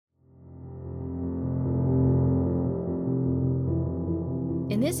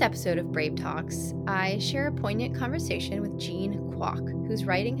this episode of Brave Talks, I share a poignant conversation with Jean Kwok, whose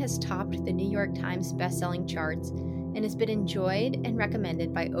writing has topped the New York Times bestselling charts and has been enjoyed and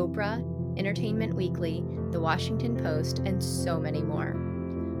recommended by Oprah, Entertainment Weekly, The Washington Post, and so many more.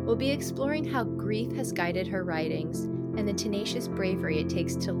 We'll be exploring how grief has guided her writings and the tenacious bravery it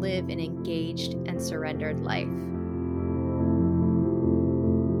takes to live an engaged and surrendered life.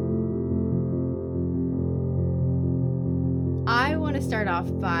 I want to start off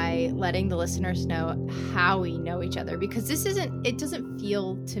by letting the listeners know how we know each other, because it doesn't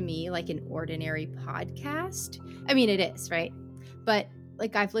feel to me like an ordinary podcast. I mean, it is, right? But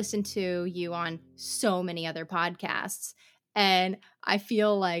like, I've listened to you on so many other podcasts, and I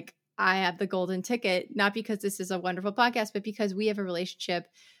feel like I have the golden ticket, not because this is a wonderful podcast, but because we have a relationship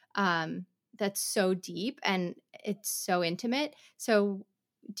that's so deep and it's so intimate. So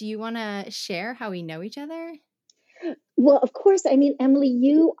do you want to share how we know each other? Well, of course. I mean, Emily,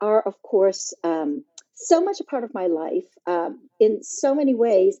 you are, of course, so much a part of my life in so many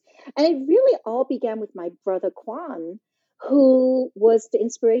ways. And it really all began with my brother, Kwan, who was the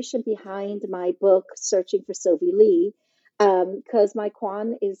inspiration behind my book, Searching for Sylvie Lee, because my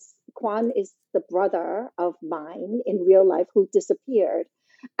Kwan is the brother of mine in real life who disappeared.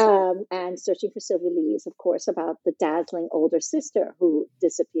 And Searching for Sylvie Lee is, of course, about the dazzling older sister who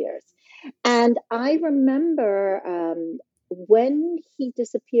disappears. And I remember when he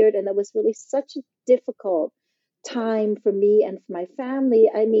disappeared, and it was really such a difficult time for me and for my family.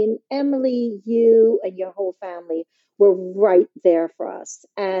 I mean, Emily, you and your whole family were right there for us.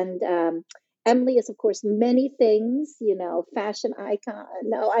 And Emily is, of course, many things, fashion icon.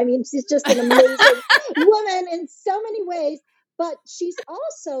 No, I mean, she's just an amazing woman in so many ways, but she's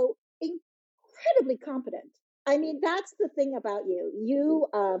also incredibly competent. I mean, that's the thing about you. You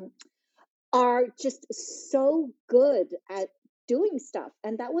are just so good at doing stuff.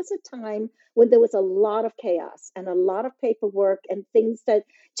 And that was a time when there was a lot of chaos and a lot of paperwork and things that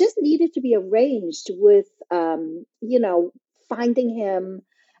just needed to be arranged with, finding him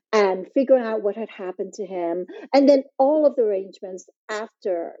and figuring out what had happened to him. And then all of the arrangements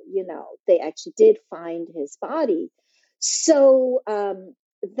after, they actually did find his body. So,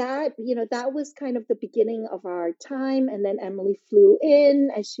 that was kind of the beginning of our time. And then Emily flew in,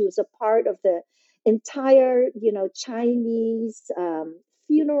 and she was a part of the entire, Chinese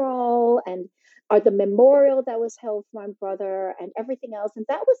funeral and the memorial that was held for my brother and everything else. And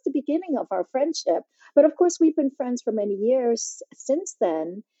that was the beginning of our friendship. But of course, we've been friends for many years since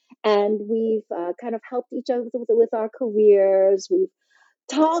then. And we've kind of helped each other with our careers. We've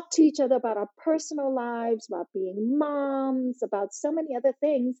talk to each other about our personal lives, about being moms, about so many other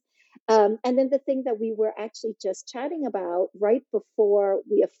things. And then the thing that we were actually just chatting about right before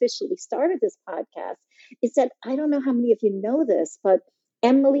we officially started this podcast is that I don't know how many of you know this, but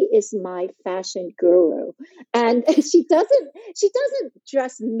Emily is my fashion guru. And she doesn't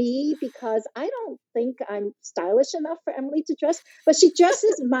dress me because I don't think I'm stylish enough for Emily to dress, but she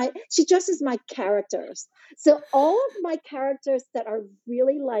dresses my characters. So all of my characters that are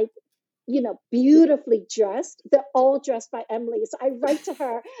really like, beautifully dressed, they're all dressed by Emily. So I write to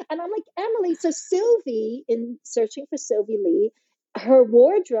her and I'm like, Emily, so Sylvie in Searching for Sylvie Lee, her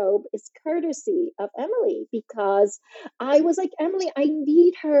wardrobe is courtesy of Emily, because I was like, Emily, I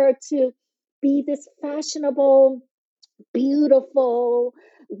need her to be this fashionable, beautiful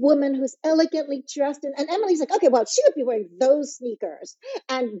woman who's elegantly dressed. And Emily's like, okay, well, she would be wearing those sneakers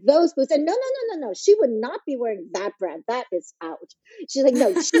and those boots. And no, she would not be wearing that brand. That is out. She's like,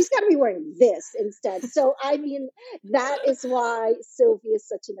 no, she's got to be wearing this instead. So, I mean, that is why Sylvie is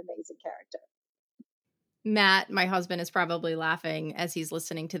such an amazing character. Matt, my husband, is probably laughing as he's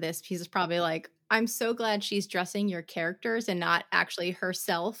listening to this. He's probably like, I'm so glad she's dressing your characters and not actually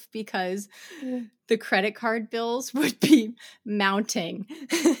herself, because the credit card bills would be mounting.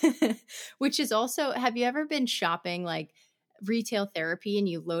 Which is also, have you ever been shopping like retail therapy and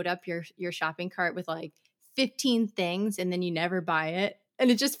you load up your shopping cart with like 15 things and then you never buy it?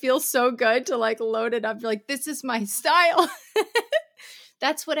 And it just feels so good to like load it up. You're like, this is my style.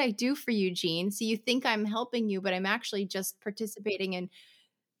 That's what I do for you, Jean. So you think I'm helping you, but I'm actually just participating in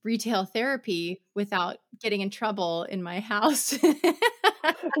retail therapy without getting in trouble in my house.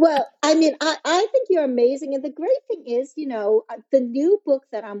 Well, I mean, I think you're amazing. And the great thing is, the new book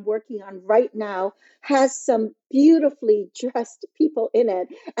that I'm working on right now has some beautifully dressed people in it.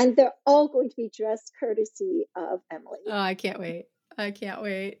 And they're all going to be dressed courtesy of Emily. Oh, I can't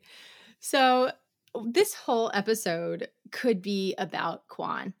wait. So this whole episode could be about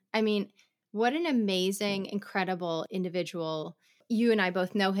Kwan. I mean, what an amazing, incredible individual. You and I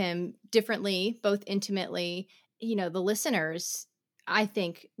both know him differently, both intimately. The listeners, I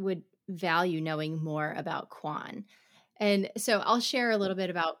think would value knowing more about Kwon. And so I'll share a little bit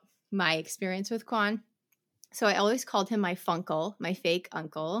about my experience with Kwon. So I always called him my funkle, my fake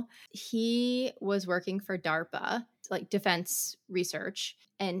uncle. He was working for DARPA, like defense research,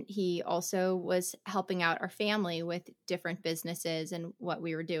 and he also was helping out our family with different businesses and what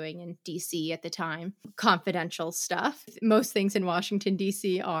we were doing in DC at the time. Confidential stuff. Most things in Washington,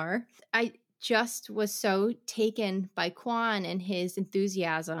 DC are. I just was so taken by Kwon and his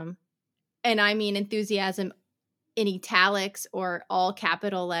enthusiasm. And I mean enthusiasm in italics or all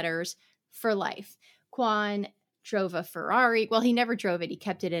capital letters for life. Kwon drove a Ferrari. Well, he never drove it. He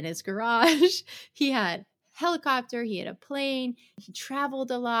kept it in his garage. He had a helicopter. He had a plane. He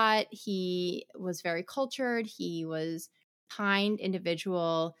traveled a lot. He was very cultured. He was a kind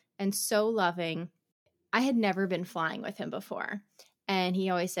individual and so loving. I had never been flying with him before. And he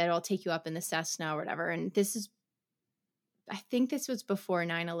always said, I'll take you up in the Cessna or whatever. And I think this was before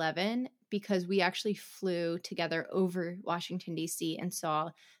 9/11 because we actually flew together over Washington, D.C. and saw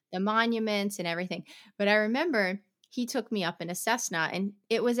the monuments and everything. But I remember he took me up in a Cessna and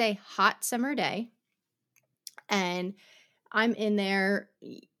it was a hot summer day. And I'm in there,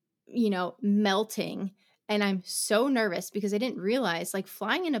 melting. And I'm so nervous because I didn't realize like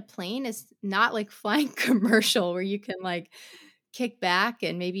flying in a plane is not like flying commercial where you can like kick back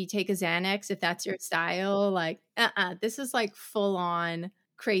and maybe take a Xanax if that's your style. Like, this is like full on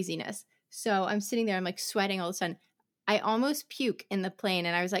craziness. So I'm sitting there, I'm like sweating all of a sudden. I almost puke in the plane.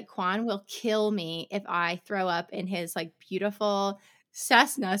 And I was like, Kwon will kill me if I throw up in his like beautiful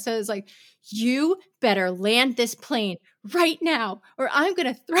Cessna. So it's like, you better land this plane right now or I'm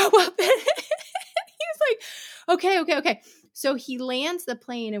going to throw up in it. He was like, okay. So he lands the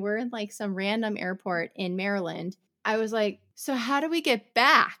plane and we're in like some random airport in Maryland. I was like, so how do we get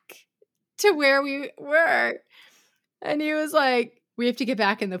back to where we were? And he was like, we have to get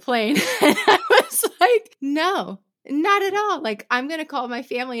back in the plane. And I was like, no, not at all. Like, I'm going to call my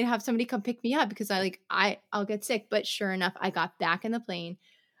family and have somebody come pick me up because I'll get sick. But sure enough, I got back in the plane.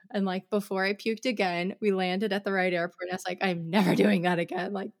 And like, before I puked again, we landed at the right airport. And I was like, I'm never doing that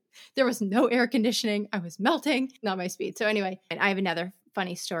again. Like, there was no air conditioning. I was melting, not my speed. So anyway, and I have another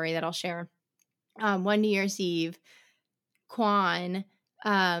funny story that I'll share. One New Year's Eve, Kwon,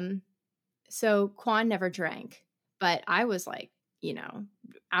 so Kwon never drank, but I was like,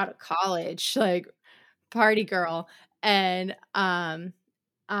 out of college, like party girl. And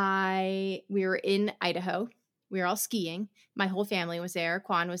we were in Idaho. We were all skiing. My whole family was there.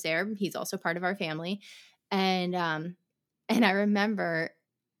 Kwon was there. He's also part of our family. And I remember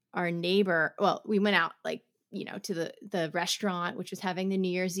our neighbor, well, we went out like, to the restaurant, which was having the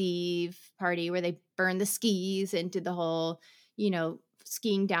New Year's Eve party where they burned the skis and did the whole,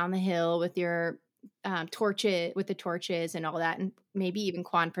 skiing down the hill with your torches and all that. And maybe even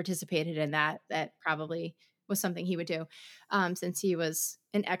Kwon participated in that. That probably was something he would do since he was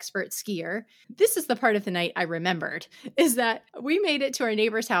an expert skier. This is the part of the night I remembered, is that we made it to our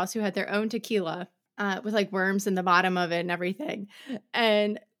neighbor's house who had their own tequila with like worms in the bottom of it and everything.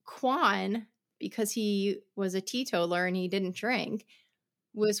 And Kwon, because he was a teetotaler and he didn't drink,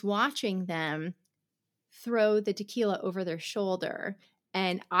 was watching them throw the tequila over their shoulder.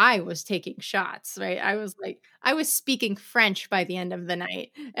 And I was taking shots, right? I was speaking French by the end of the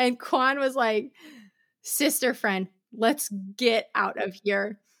night. And Kwon was like, sister friend, let's get out of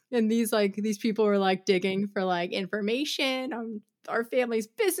here. And these people were like digging for like information on our family's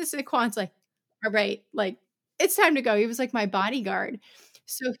business. And Kwon's like, all right, like it's time to go. He was like my bodyguard.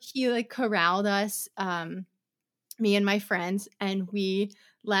 So he like corralled us, me and my friends, and we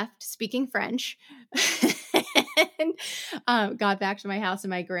left speaking French and got back to my house. And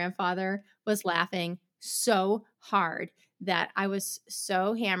my grandfather was laughing so hard that I was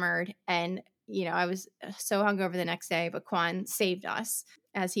so hammered and, I was so hungover the next day, but Kwon saved us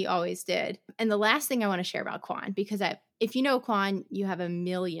as he always did. And the last thing I want to share about Kwon, because if you know Kwon, you have a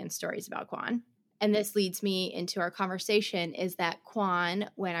million stories about Kwon. And this leads me into our conversation, is that Kwon,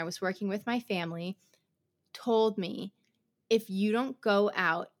 when I was working with my family, told me, if you don't go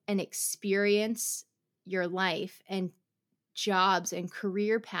out and experience your life and jobs and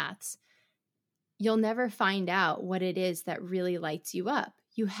career paths, you'll never find out what it is that really lights you up.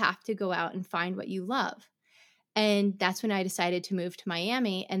 You have to go out and find what you love. And that's when I decided to move to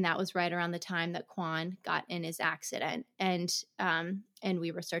Miami. And that was right around the time that Kwon got in his accident. And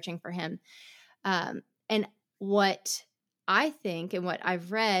we were searching for him. And what I think and what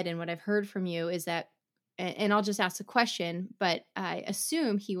I've read and what I've heard from you is that, and I'll just ask a question, but I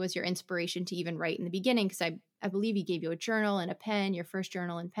assume he was your inspiration to even write in the beginning, because I believe he gave you a journal and a pen, your first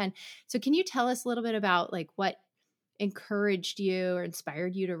journal and pen. So can you tell us a little bit about like what encouraged you or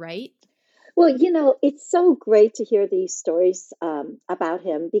inspired you to write? Well, it's so great to hear these stories about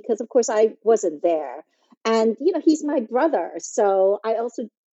him because, of course, I wasn't there. And, he's my brother. So I also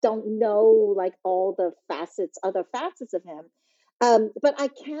don't know like all the other facets of him. But I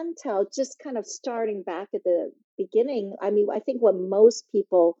can tell, just kind of starting back at the beginning, I mean, I think what most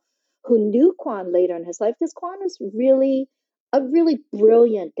people who knew Kwan later in his life, because Kwan was really a really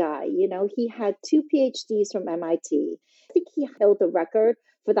brilliant guy. He had two PhDs from MIT. I think he held the record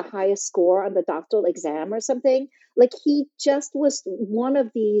for the highest score on the doctoral exam or something. Like he just was one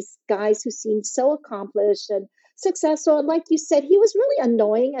of these guys who seemed so accomplished and successful. And like you said, he was really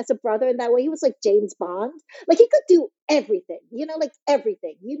annoying as a brother in that way. He was like James Bond. Like he could do everything, like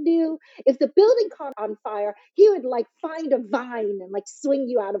everything. You knew if the building caught on fire, he would like find a vine and like swing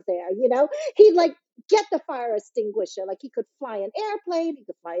you out of there. He'd like get the fire extinguisher. Like he could fly an airplane, he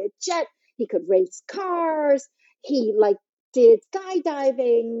could fly a jet, he could race cars. He like did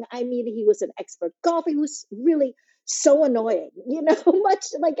skydiving. I mean, he was an expert golfer. He was really so annoying, much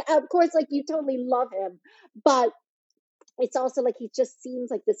like, of course, like you totally love him, but it's also like he just seems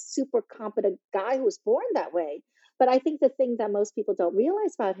like this super competent guy who was born that way. But I think the thing that most people don't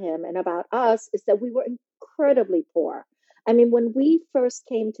realize about him and about us is that we were incredibly poor. I mean, when we first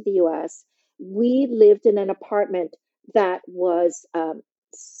came to the US, we lived in an apartment that was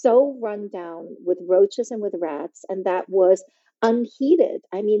so run down with roaches and with rats, and that was unheated.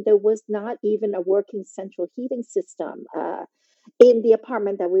 I mean, there was not even a working central heating system in the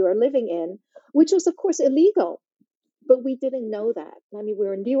apartment that we were living in, which was, of course, illegal, but we didn't know that. I mean, we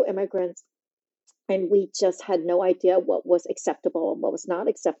were new immigrants and we just had no idea what was acceptable and what was not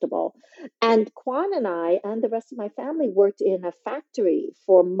acceptable. And Kwan and I and the rest of my family worked in a factory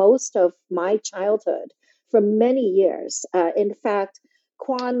for most of my childhood for many years. In fact,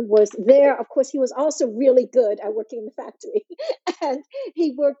 Kwan was there. Of course, he was also really good at working in the factory. And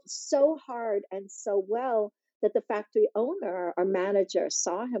he worked so hard and so well that the factory owner or manager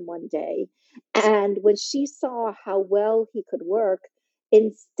saw him one day. And when she saw how well he could work,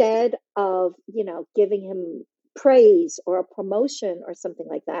 instead of, giving him praise or a promotion or something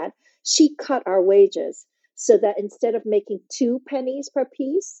like that, she cut our wages so that instead of making 2 pennies per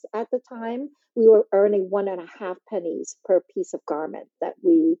piece at the time, we were earning 1.5 pennies per piece of garment that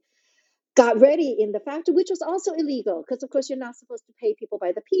we got ready in the factory, which was also illegal because, of course, you're not supposed to pay people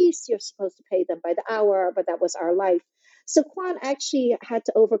by the piece. You're supposed to pay them by the hour, but that was our life. So Kwan actually had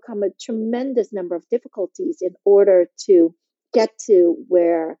to overcome a tremendous number of difficulties in order to get to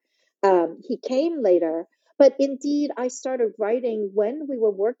where he came later. But indeed, I started writing when we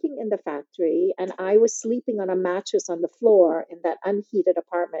were working in the factory, and I was sleeping on a mattress on the floor in that unheated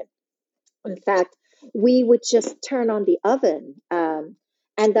apartment. In fact, we would just turn on the oven.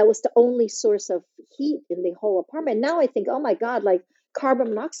 And that was the only source of heat in the whole apartment. Now I think, oh my God, like carbon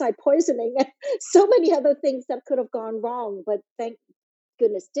monoxide poisoning and so many other things that could have gone wrong, but thank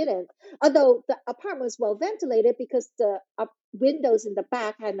goodness didn't. Although the apartment was well ventilated because the windows in the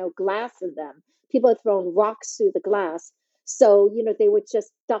back had no glass in them. People had thrown rocks through the glass. So, they would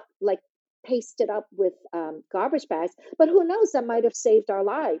just duck, like paste it up with garbage bags. But who knows, that might have saved our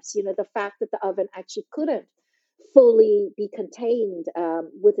lives. The fact that the oven actually couldn't fully be contained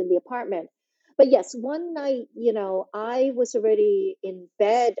within the apartment. But yes, one night, I was already in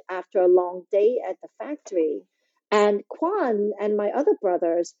bed after a long day at the factory. And Kwan and my other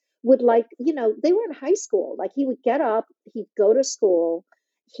brothers would they were in high school. Like he would get up, he'd go to school,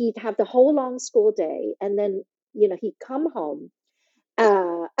 he'd have the whole long school day, and then, he'd come home.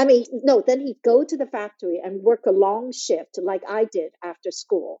 No, then he'd go to the factory and work a long shift like I did after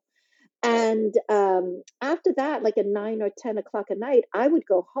school. And after that, like at 9 or 10 o'clock at night, I would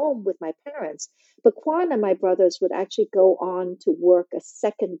go home with my parents. But Kwan and my brothers would actually go on to work a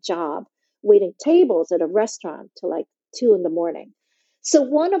second job, waiting tables at a restaurant till like 2 in the morning. So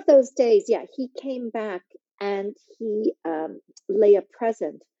one of those days, yeah, he came back and he lay a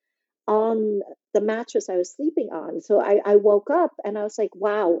present on the mattress I was sleeping on. So I woke up and I was like,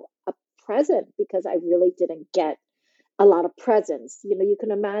 wow, a present, because I really didn't get a lot of presents. You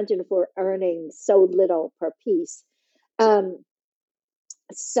can imagine if we're earning so little per piece. Um,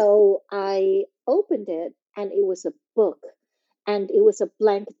 so I opened it and it was a book and it was a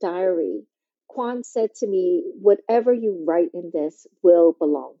blank diary. Kwan said to me, whatever you write in this will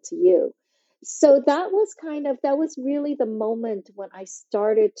belong to you. So that was really the moment when I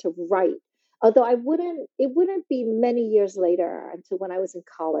started to write. Although it wouldn't be many years later until when I was in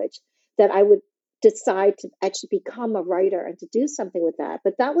college that I would decide to actually become a writer and to do something with that.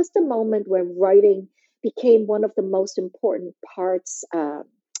 But that was the moment when writing became one of the most important parts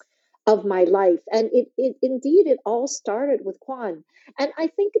of my life. And it indeed, it all started with Kwan. And I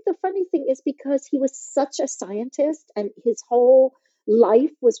think the funny thing is because he was such a scientist and his whole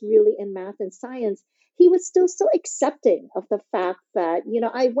life was really in math and science, he was still so accepting of the fact that,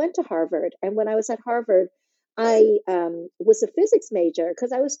 I went to Harvard. And when I was at Harvard, I was a physics major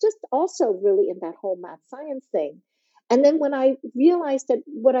because I was just also really in that whole math science thing. And then when I realized that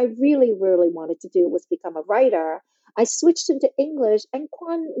what I really, really wanted to do was become a writer, I switched into English, and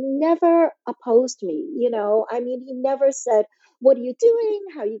Kwan never opposed me. I mean, he never said, "What are you doing?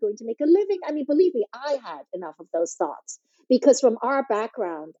 How are you going to make a living?" I mean, believe me, I had enough of those thoughts because from our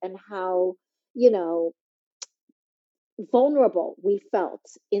background and how, you know, vulnerable we felt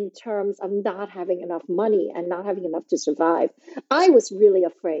in terms of not having enough money and not having enough to survive, I was really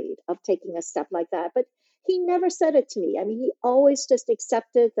afraid of taking a step like that. But he never said it to me. I mean, he always just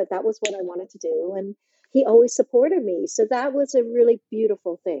accepted that that was what I wanted to do. And he always supported me. So that was a really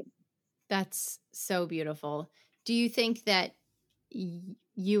beautiful thing. That's so beautiful. Do you think that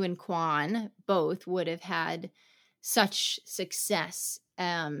you and Kwan both would have had such success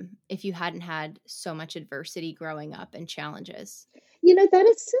if you hadn't had so much adversity growing up and challenges? That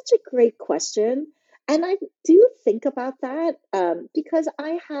is such a great question. And I do think about that because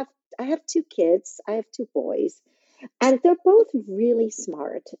I have two kids. I have two boys, and they're both really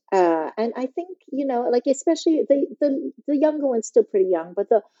smart. And I think like especially the younger one's still pretty young, but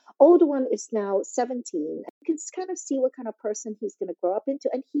the older one is now 17. You can kind of see what kind of person he's going to grow up into,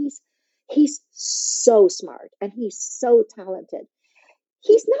 and he's so smart and he's so talented.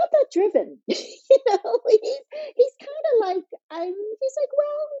 He's not that driven. He's kind of like he's like,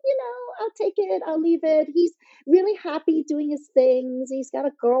 well, I'll take it, I'll leave it. He's really happy doing his things. He's got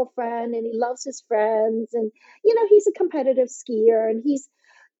a girlfriend and he loves his friends, and he's a competitive skier and he's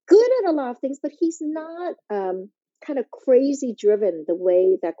good at a lot of things, but he's not kind of crazy driven the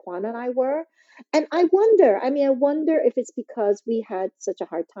way that Kwan and I were. And I wonder if it's because we had such a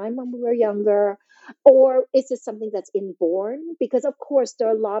hard time when we were younger, or is it something that's inborn? Because, of course, there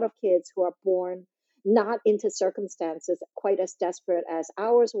are a lot of kids who are born not into circumstances quite as desperate as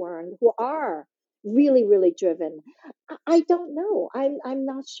ours were, and who are really, really driven. I don't know. I'm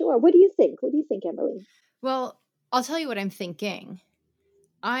not sure. What do you think? What do you think, Emily? Well, I'll tell you what I'm thinking.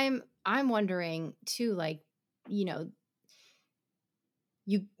 I'm wondering too, like, you know,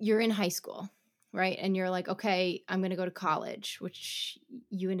 you're in high school, right? And you're like, okay, I'm going to go to college, which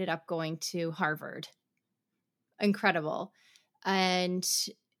you ended up going to Harvard. Incredible. And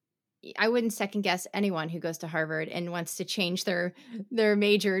I wouldn't second guess anyone who goes to Harvard and wants to change their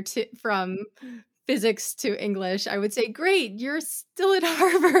major from physics to English. I would say, great, you're still at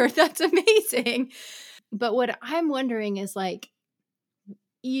Harvard. That's amazing. But what I'm wondering is like,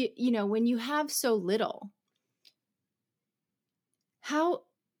 when you have so little, how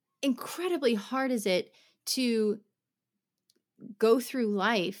incredibly hard is it to go through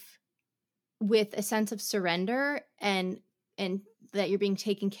life with a sense of surrender and that you're being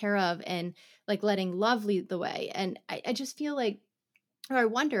taken care of and like letting love lead the way. And I just feel like, or I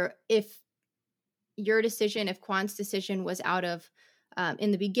wonder if your decision, if Kwan's decision was out of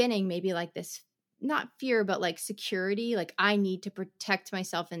in the beginning, maybe like this, not fear, but like security, like I need to protect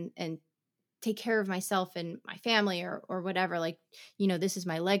myself and take care of myself and my family or whatever, like, this is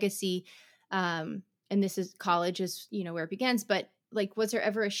my legacy. And this is college is, where it begins. But like, was there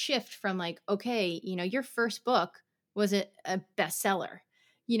ever a shift from like, okay, your first book was a bestseller?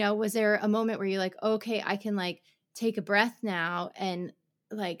 Was there a moment where you're like, okay, I can like take a breath now and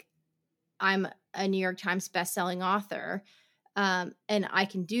like, I'm a New York Times bestselling author. And I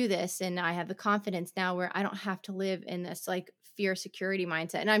can do this. And I have the confidence now where I don't have to live in this like fear security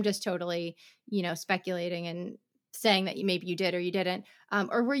mindset. And I'm just totally, speculating and saying that maybe you did or you didn't.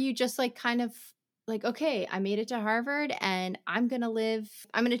 Or were you just like kind of like, okay, I made it to Harvard and I'm going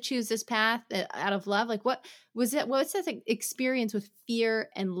to choose this path out of love. Like what was it? What's that experience with fear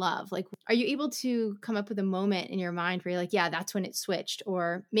and love? Like, are you able to come up with a moment in your mind where you're like, yeah, that's when it switched,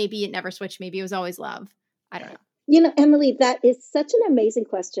 or maybe it never switched. Maybe it was always love. I don't know. Emily, that is such an amazing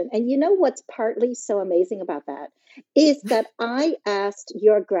question. And what's partly so amazing about that is that I asked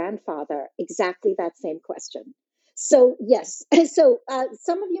your grandfather exactly that same question. So, yes. So,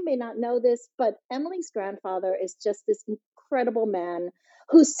 some of you may not know this, but Emily's grandfather is just this incredible man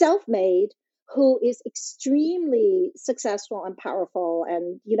who's self made, who is extremely successful and powerful,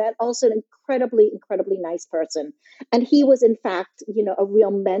 and, also an incredibly, incredibly nice person. And he was, in fact, a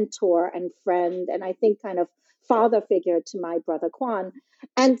real mentor and friend, and I think kind of father figure to my brother Kwan.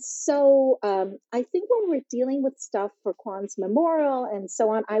 And so I think when we're dealing with stuff for Kwan's memorial and so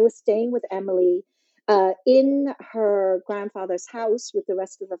on, I was staying with Emily in her grandfather's house with the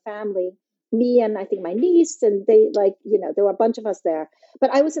rest of the family. Me and I think my niece, and they there were a bunch of us there.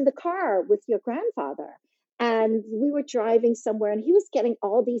 But I was in the car with your grandfather, and we were driving somewhere, and he was getting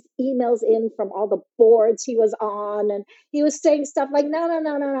all these emails in from all the boards he was on, and he was saying stuff like, no, no,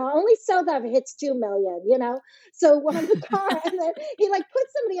 no, no, no, only sell that if it hits 2 million, So we're in the car, and then he like put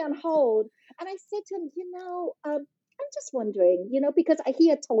somebody on hold. And I said to him, I'm just wondering, because he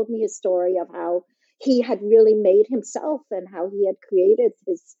had told me his story of how he had really made himself and how he had created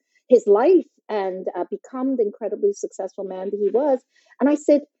his life and become the incredibly successful man that he was. And I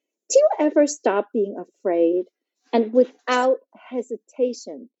said, do you ever stop being afraid? And without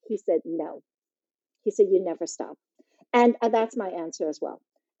hesitation, he said, no. He said, you never stop. And that's my answer as well.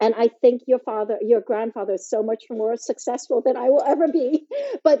 And I think your grandfather is so much more successful than I will ever be.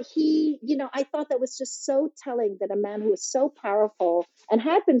 But I thought that was just so telling, that a man who was so powerful and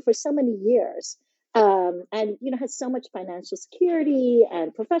had been for so many years, and has so much financial security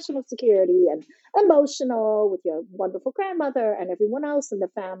and professional security and emotional with your wonderful grandmother and everyone else in the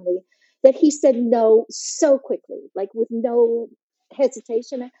family, that he said no so quickly, like with no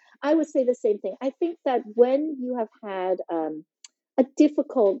hesitation. I would say the same thing. I think that when you have had a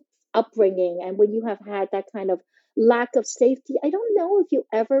difficult upbringing, and when you have had that kind of lack of safety, I don't know if you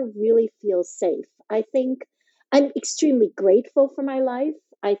ever really feel safe. I think I'm extremely grateful for my life.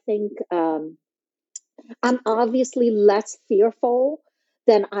 I think I'm obviously less fearful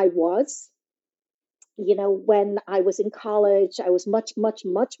than I was. When I was in college, I was much, much,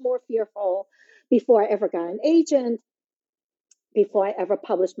 much more fearful before I ever got an agent. Before I ever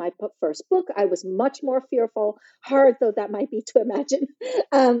published my first book, I was much more fearful. Hard though that might be to imagine,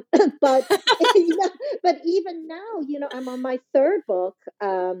 but but even now, I'm on my third book,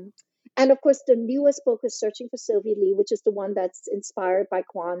 and of course, the newest book is Searching for Sylvie Lee, which is the one that's inspired by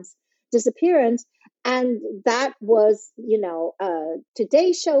Kwan's disappearance, and that was, a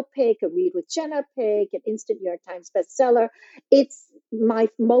Today Show pick, a Read with Jenna pick, an instant New York Times bestseller. It's my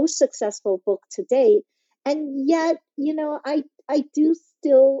most successful book to date. And yet, I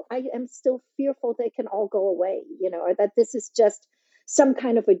am still fearful that it can all go away, or that this is just some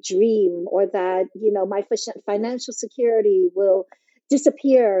kind of a dream, or that, my financial security will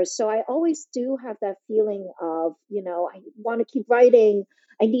disappear. So I always do have that feeling of, I want to keep writing.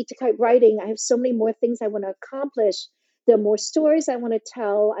 I need to keep writing. I have so many more things I want to accomplish. The more stories I want to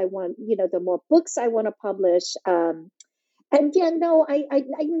tell. I want, the more books I want to publish. And yeah, no, I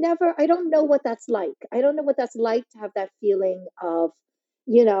don't know what that's like. I don't know what that's like to have that feeling of,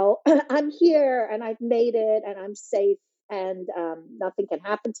 I'm here and I've made it and I'm safe, and nothing can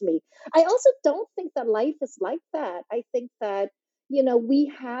happen to me. I also don't think that life is like that. I think that,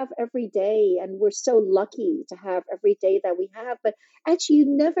 we have every day, and we're so lucky to have every day that we have. But actually, you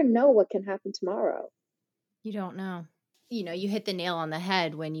never know what can happen tomorrow. You don't know. You hit the nail on the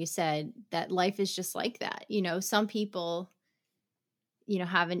head when you said that life is just like that. Some people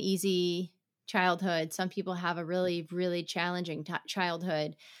have an easy childhood. Some people have a really, really challenging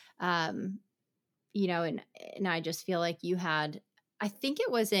childhood. Um, and I just feel like you had, I think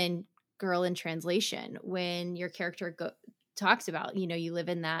it was in Girl in Translation, when your character talks about, you live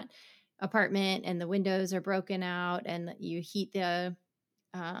in that apartment and the windows are broken out and you heat you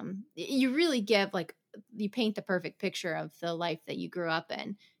really give like, you paint the perfect picture of the life that you grew up in.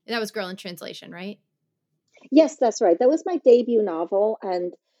 And that was Girl in Translation, right? Yes, that's right. That was my debut novel,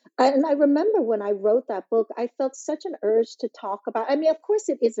 and I remember when I wrote that book, I felt such an urge to talk about. I mean, of course,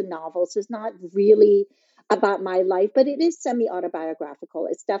 it is a novel, so it's not really about my life, but it is semi-autobiographical.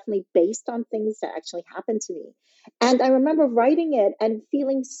 It's definitely based on things that actually happened to me, and I remember writing it and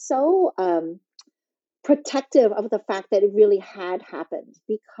feeling so protective of the fact that it really had happened,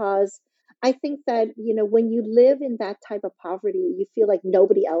 because I think that when you live in that type of poverty, you feel like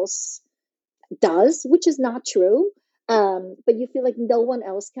nobody else does, which is not true. But you feel like no one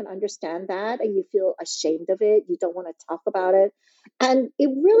else can understand that, and you feel ashamed of it. You don't want to talk about it. And it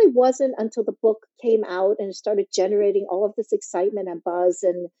really wasn't until the book came out and started generating all of this excitement and buzz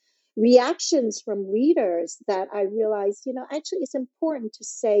and reactions from readers that I realized, actually it's important to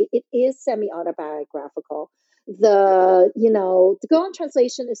say it is semi-autobiographical. The Girl in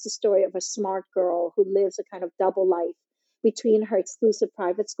Translation is the story of a smart girl who lives a kind of double life between her exclusive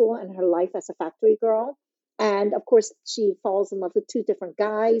private school and her life as a factory girl. And of course, she falls in love with two different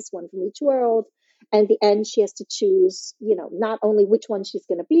guys, one from each world. And in the end, she has to choose, not only which one she's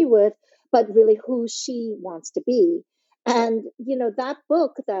going to be with, but really who she wants to be. And, that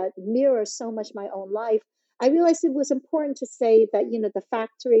book that mirrors so much my own life, I realized it was important to say that, the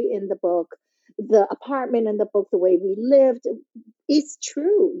factory in the book, the apartment in the book, the way we lived, is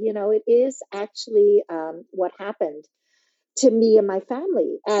true. It is actually what happened to me and my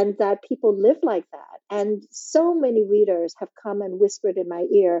family, and that people live like that. And so many readers have come and whispered in my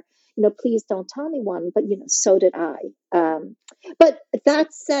ear, please don't tell anyone, but so did I. But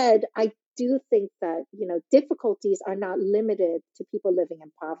that said, I do think that difficulties are not limited to people living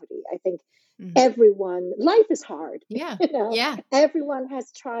in poverty. I think everyone, life is hard. Yeah. Everyone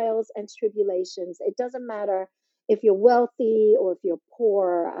has trials and tribulations. It doesn't matter if you're wealthy or if you're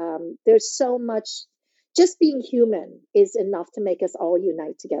poor. There's so much. Just being human is enough to make us all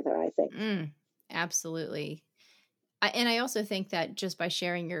unite together, I think. Absolutely. And I also think that just by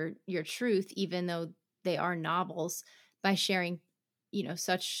sharing your truth, even though they are novels, by sharing,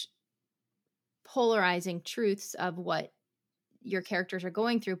 such polarizing truths of what your characters are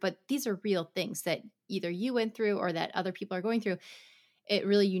going through, but these are real things that either you went through or that other people are going through, it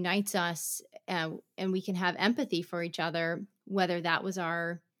really unites us, and we can have empathy for each other, whether that was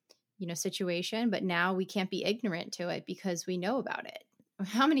our situation, but now we can't be ignorant to it because we know about it.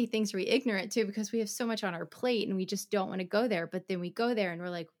 How many things are we ignorant to because we have so much on our plate and we just don't want to go there, but then we go there and we're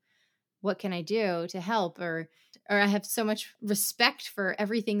like, what can I do to help? Or I have so much respect for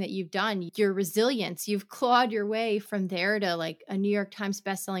everything that you've done, your resilience. You've clawed your way from there to like a New York Times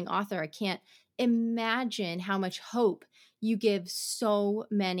bestselling author. I can't imagine how much hope you give so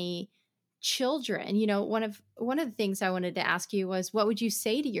many children. One of the things I wanted to ask you was, what would you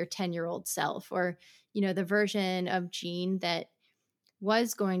say to your 10-year-old self, or the version of Jean that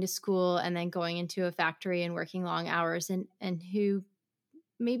was going to school and then going into a factory and working long hours, and who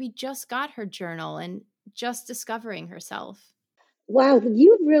maybe just got her journal and just discovering herself? Wow,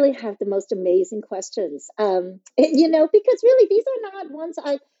 you really have the most amazing questions. Because really these are not ones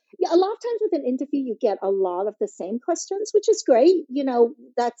a lot of times with an interview, you get a lot of the same questions, which is great.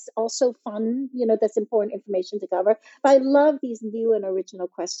 That's also fun. That's important information to cover. But I love these new and original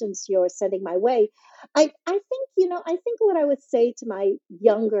questions you're sending my way. I think what I would say to my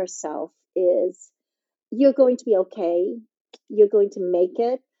younger self is, you're going to be okay. You're going to make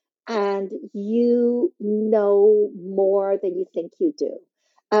it. And you know more than you think you do.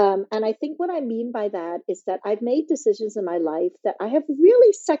 And I think what I mean by that is that I've made decisions in my life that I have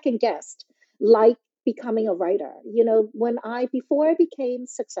really second guessed, like becoming a writer. Before I became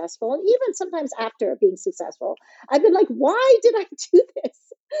successful, and even sometimes after being successful, I've been like, why did I do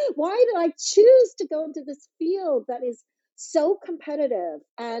this? Why did I choose to go into this field that is so competitive,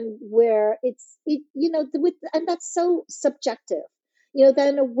 and where and that's so subjective.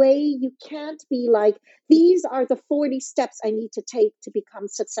 Then in a way you can't be like, these are the 40 steps I need to take to become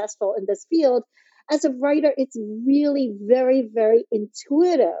successful in this field. As a writer, it's really very, very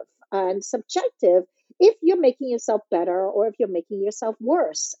intuitive and subjective if you're making yourself better or if you're making yourself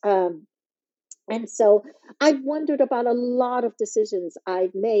worse. And so I've wondered about a lot of decisions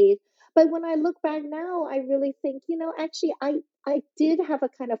I've made. But when I look back now, I really think, actually, I did have a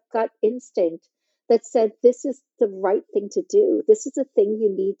kind of gut instinct that said, this is the right thing to do. This is the thing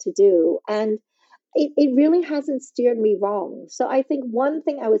you need to do. And it really hasn't steered me wrong. So I think one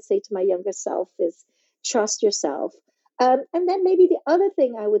thing I would say to my younger self is, trust yourself. And then maybe the other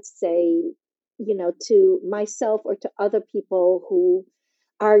thing I would say, to myself or to other people who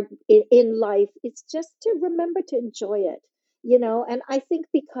are in life, it's just to remember to enjoy it. And I think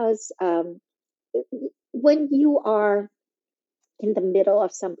because when you are in the middle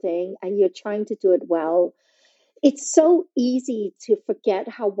of something and you're trying to do it well, it's so easy to forget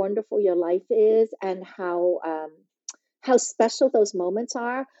how wonderful your life is and how special those moments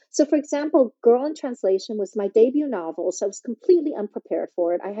are. So, for example, Girl in Translation was my debut novel, so I was completely unprepared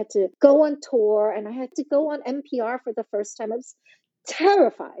for it. I had to go on tour and I had to go on NPR for the first time. I was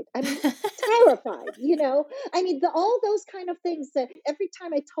terrified. I mean, terrified. All those kind of things that every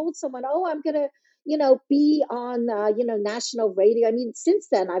time I told someone, oh, I'm going to be on, national radio. I mean, since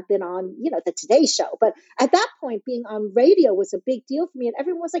then I've been on, the Today Show, but at that point being on radio was a big deal for me. And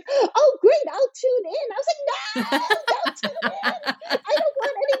everyone was like, oh, great, I'll tune in. I was like, no, don't tune in. I don't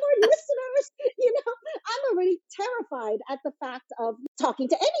want any more listeners. I'm already terrified at the fact of talking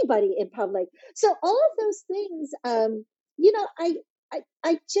to anybody in public. So all of those things,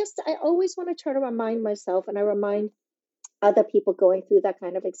 I always want to try to remind myself, and I remind other people going through that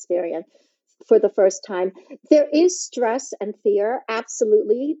kind of experience for the first time. There is stress and fear,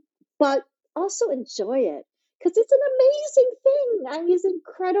 absolutely, but also enjoy it, because it's an amazing thing. I mean, it's an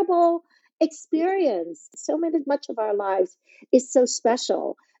incredible experience. Much of our lives is so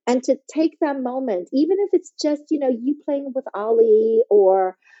special. And to take that moment, even if it's just, you playing with Ollie,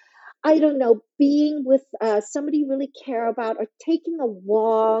 or I don't know, being with somebody you really care about, or taking a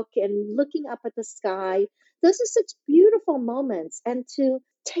walk and looking up at the sky. Those are such beautiful moments. And to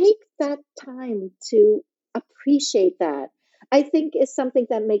take that time to appreciate that, I think is something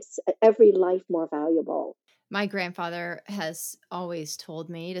that makes every life more valuable. My grandfather has always told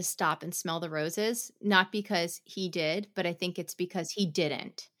me to stop and smell the roses, not because he did, but I think it's because he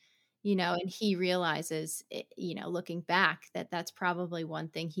didn't. And he realizes, looking back, that that's probably one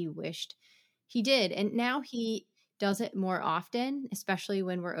thing he wished he did. And now he does it more often, especially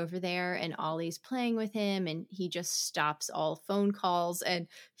when we're over there and Ollie's playing with him and he just stops all phone calls and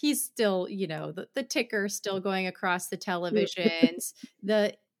he's still, the ticker still going across the televisions,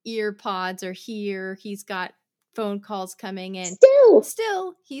 the ear pods are here. He's got phone calls coming in. Still,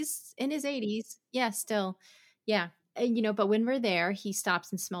 Still, he's in his 80s. Yeah, still. Yeah. And, but when we're there, he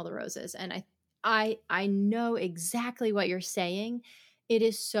stops and smell the roses. And I know exactly what you're saying. It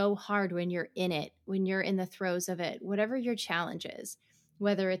is so hard when you're in it, when you're in the throes of it, whatever your challenge is,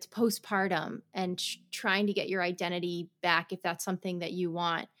 whether it's postpartum and trying to get your identity back, if that's something that you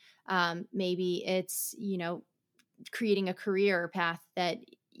want. Maybe it's, creating a career path that,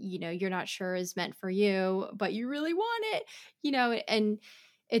 you're not sure is meant for you, but you really want it, and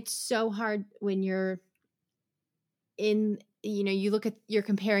it's so hard when you're in, you're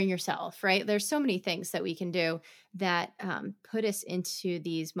comparing yourself, right? There's so many things that we can do that put us into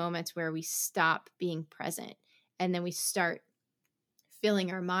these moments where we stop being present and then we start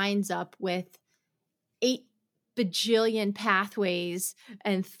filling our minds up with 8 bajillion pathways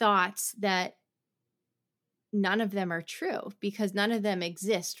and thoughts that none of them are true because none of them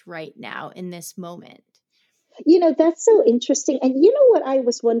exist right now in this moment. That's so interesting. And you know what I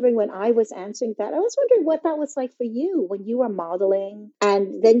was wondering when I was answering that? I was wondering what that was like for you when you were modeling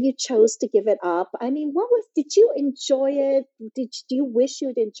and then you chose to give it up. I mean, did you enjoy it? Do you wish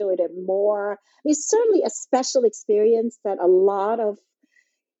you'd enjoyed it more? I mean, certainly a special experience that a lot of,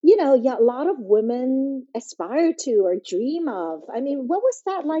 yeah, a lot of women aspire to or dream of. I mean, what was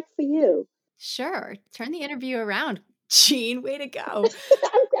that like for you? Sure. Turn the interview around. Gene, way to go.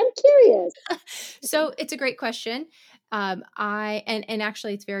 I'm curious. So it's a great question. And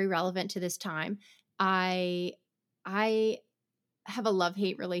actually it's very relevant to this time. I I have a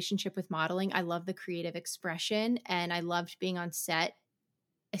love-hate relationship with modeling. I love the creative expression and I loved being on set,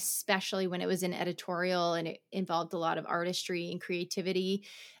 especially when it was an editorial and it involved a lot of artistry and creativity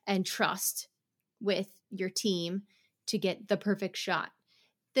and trust with your team to get the perfect shot.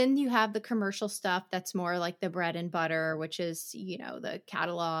 Then you have the commercial stuff that's more like the bread and butter, which is, the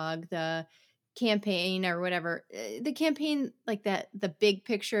catalog, the campaign or whatever. The campaign, like that, the big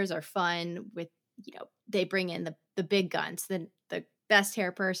pictures are fun with, they bring in the big guns, the best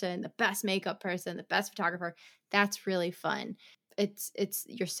hair person, the best makeup person, the best photographer. That's really fun.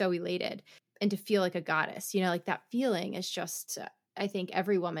 You're so elated. And to feel like a goddess, like that feeling is just, I think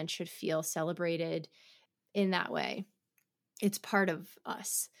every woman should feel celebrated in that way. It's part of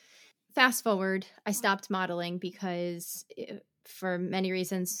us. Fast forward, I stopped modeling because for many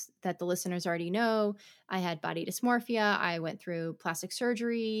reasons that the listeners already know, I had body dysmorphia. I went through plastic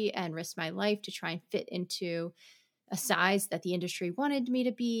surgery and risked my life to try and fit into a size that the industry wanted me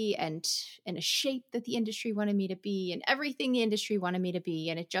to be and in a shape that the industry wanted me to be and everything the industry wanted me to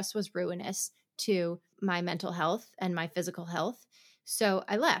be. And it just was ruinous to my mental health and my physical health. So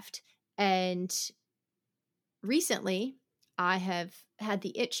I left. And recently, I have had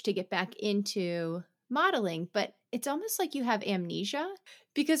the itch to get back into modeling, but it's almost like you have amnesia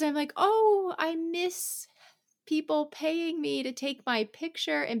because I'm like, oh, I miss people paying me to take my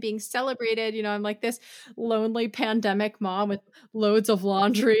picture and being celebrated. I'm like this lonely pandemic mom with loads of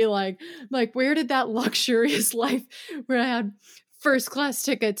laundry. Like where did that luxurious life where I had first class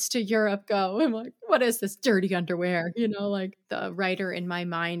tickets to Europe go? I'm like, what is this dirty underwear? Like the writer in my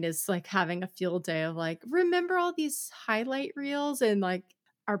mind is like having a field day of like, remember all these highlight reels? And like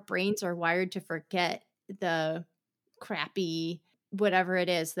our brains are wired to forget the crappy, whatever it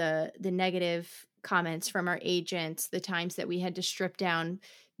is, the negative comments from our agents, the times that we had to strip down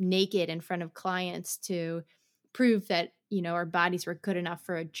naked in front of clients to prove that, our bodies were good enough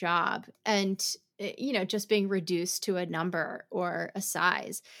for a job. And just being reduced to a number or a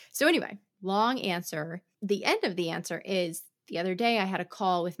size. So anyway, long answer. The end of the answer is the other day I had a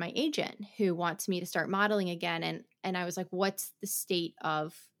call with my agent who wants me to start modeling again. And I was like, what's the state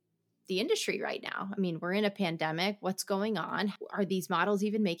of the industry right now? I mean, we're in a pandemic. What's going on? Are these models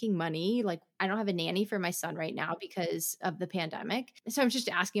even making money? Like, I don't have a nanny for my son right now because of the pandemic. So I'm just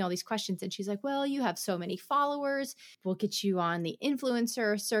asking all these questions. And she's like, well, you have so many followers. We'll get you on the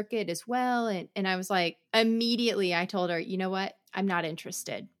influencer circuit as well. And I was like, immediately I told her, you know what? I'm not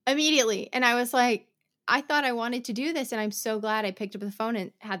interested immediately. And I was like, I thought I wanted to do this. And I'm so glad I picked up the phone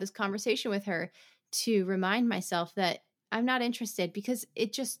and had this conversation with her to remind myself that I'm not interested, because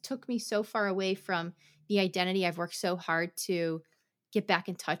it just took me so far away from the identity I've worked so hard to get back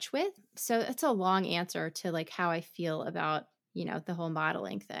in touch with. So that's a long answer to like how I feel about, the whole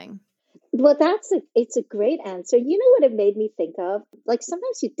modeling thing. Well, it's a great answer. You know what it made me think of? Like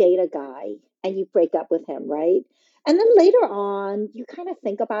sometimes you date a guy and you break up with him, right? And then later on, you kind of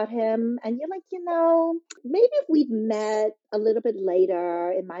think about him and you're like, maybe if we'd met a little bit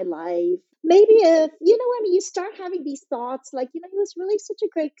later in my life, maybe if, I mean, you start having these thoughts like, he was really such a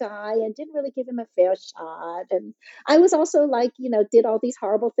great guy and didn't really give him a fair shot. And I was also like, did all these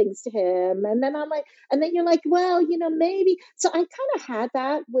horrible things to him. And then I'm like, and then you're like, well, maybe. So I kind of had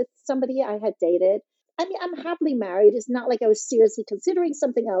that with somebody I had dated. I mean, I'm happily married. It's not like I was seriously considering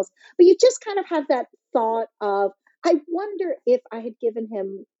something else, but you just kind of have that thought of, I wonder if I had given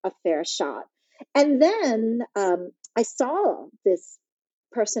him a fair shot. And then I saw this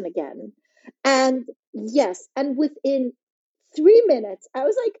person again. And yes, and within 3 minutes, I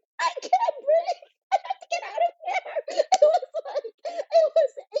was like, I can't breathe. I have to get out of here.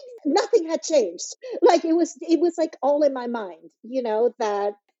 Nothing had changed. Like it was like all in my mind,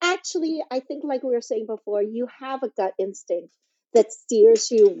 that actually, I think like we were saying before, you have a gut instinct that steers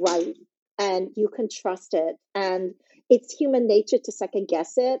you right and you can trust it. And it's human nature to second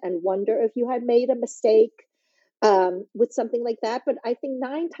guess it and wonder if you had made a mistake with something like that. But I think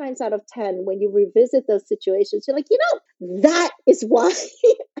 9 times out of 10, when you revisit those situations, you're like, that is why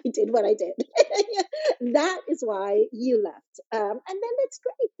I did what I did. That is why you left. And then that's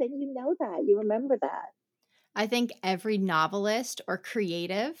great. Then you know that. You remember that. I think every novelist or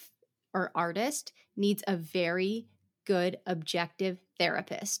creative or artist needs a very good objective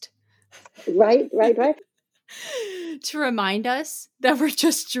therapist. Right, right, right. To remind us that we're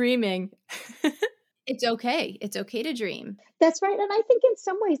just dreaming. It's okay. It's okay to dream. That's right. And I think in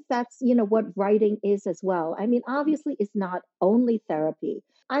some ways that's, what writing is as well. I mean, obviously, it's not only therapy.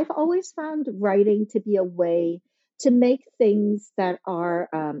 I've always found writing to be a way to make things that are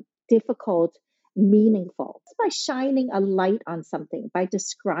difficult meaningful. By shining a light on something, by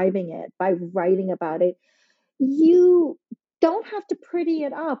describing it, by writing about it, you don't have to pretty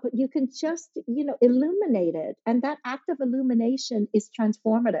it up. You can just, illuminate it. And that act of illumination is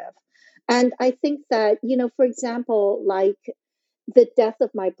transformative. And I think that, for example, like the death of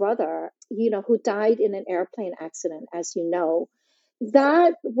my brother, who died in an airplane accident, as you know,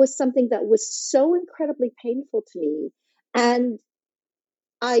 that was something that was so incredibly painful to me. And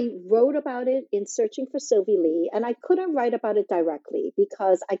I wrote about it in Searching for Sylvie Lee, and I couldn't write about it directly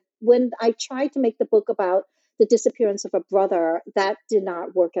because when I tried to make the book about the disappearance of a brother, that did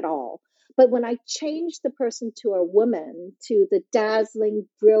not work at all. But when I changed the person to a woman, to the dazzling,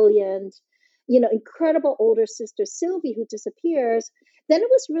 brilliant, incredible older sister Sylvie who disappears, then it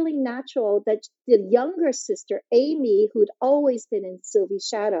was really natural that the younger sister Amy, who'd always been in Sylvie's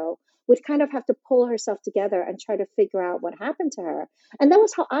shadow, would kind of have to pull herself together and try to figure out what happened to her. And that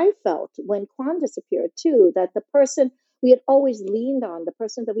was how I felt when Kwon disappeared too, that the person we had always leaned on, the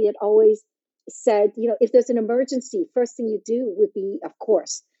person that we had always said, if there's an emergency, first thing you do would be, of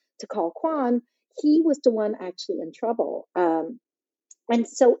course, to call Kwon. He was the one actually in trouble. And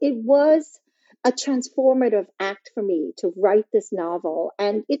so it was a transformative act for me to write this novel.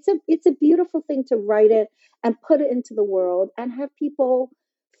 And it's a beautiful thing to write it and put it into the world and have people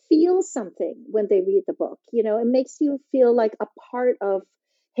feel something when they read the book. It makes you feel like a part of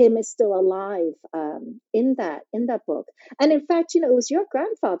him is still alive in that book. And in fact, it was your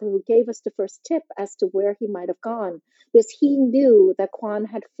grandfather who gave us the first tip as to where he might have gone, because he knew that Kwon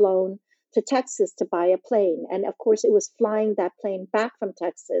had flown to Texas to buy a plane. And of course, it was flying that plane back from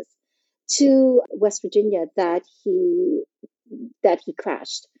Texas to West Virginia that he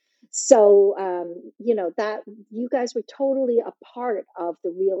crashed. So, that you guys were totally a part of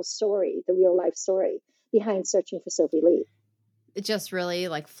the real story, the real life story behind Searching for Sylvie Lee. It just really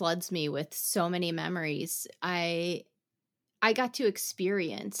like floods me with so many memories. I got to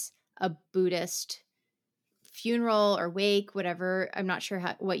experience a Buddhist funeral or wake, whatever. I'm not sure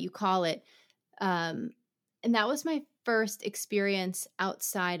what you call it. And that was my first experience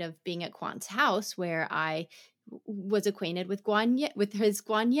outside of being at Kwon's house, where I was acquainted with with his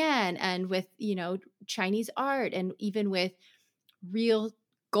Guanyin and with, Chinese art, and even with real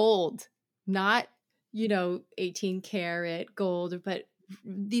gold, not, 18 karat gold, but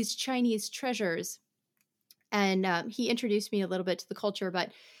these Chinese treasures. And he introduced me a little bit to the culture,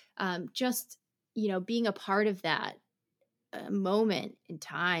 but just, being a part of that moment in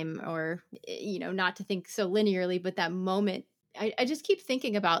time, or, not to think so linearly, but that moment I just keep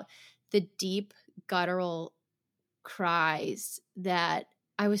thinking about the deep guttural cries that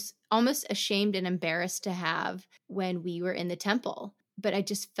I was almost ashamed and embarrassed to have when we were in the temple, but I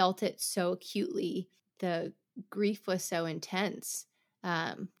just felt it so acutely. The grief was so intense.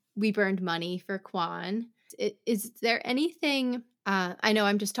 We burned money for Kwan. Is there anything, I know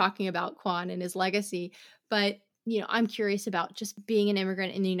I'm just talking about Kwan and his legacy, but I'm curious about just being an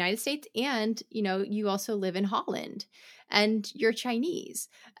immigrant in the United States, and you also live in Holland and you're Chinese.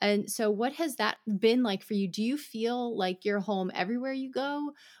 And so what has that been like for you? Do you feel like you're home everywhere you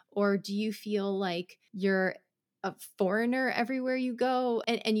go, or do you feel like you're a foreigner everywhere you go,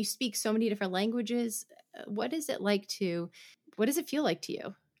 and you speak so many different languages? What is it like what does it feel like to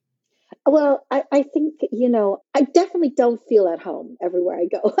you? Well, I think, I definitely don't feel at home everywhere I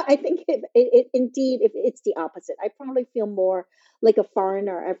go. I think indeed, if it's the opposite, I probably feel more like a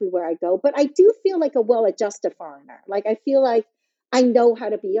foreigner everywhere I go. But I do feel like a well-adjusted foreigner. Like I feel like I know how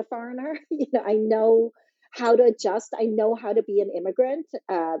to be a foreigner. I know how to adjust. I know how to be an immigrant.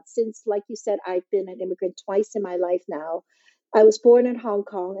 Since, like you said, I've been an immigrant twice in my life now. I was born in Hong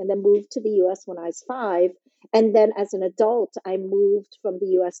Kong and then moved to the U.S. when I was 5. And then as an adult, I moved from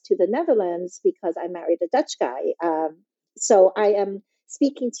the US to the Netherlands because I married a Dutch guy. So I am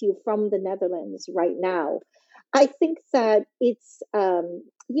speaking to you from the Netherlands right now. I think that it's,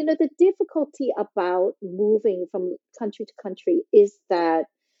 the difficulty about moving from country to country is that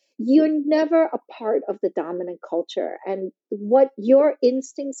you're never a part of the dominant culture. And what your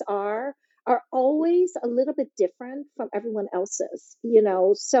instincts are always a little bit different from everyone else's.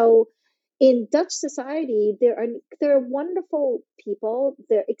 So in Dutch society, there are wonderful people.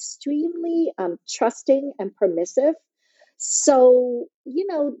 They're extremely trusting and permissive. So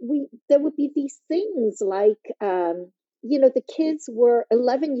we there would be these things like the kids were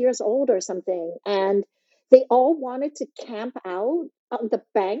 11 years old or something, and they all wanted to camp out on the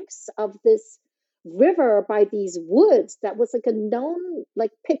banks of this river by these woods that was like a known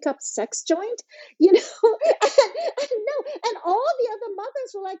like pickup sex joint, and no, and all the other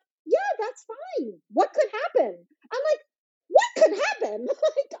mothers were like, yeah, that's fine. What could happen? I'm like, what could happen?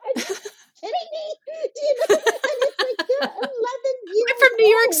 Like, are you kidding me? And it's like they're 11 I'm years from New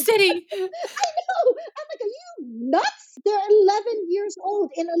York old. City. I know. I'm like, are you nuts? They're 11 years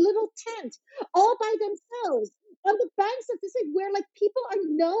old in a little tent all by themselves on the banks of this thing where like people are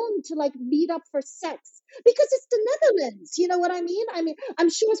known to like meet up for sex because it's the Netherlands. You know what I mean? I mean, I'm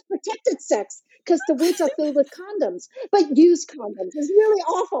sure it's protected sex because the woods are filled with condoms, but used condoms. It's really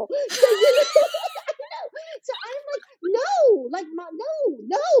awful. So, I know. So I'm like, no, like, no,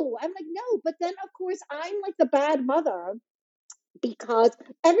 no. I'm like, no. But then, of course, I'm like the bad mother because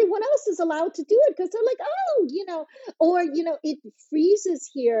everyone else is allowed to do it because they're like, oh, or, it freezes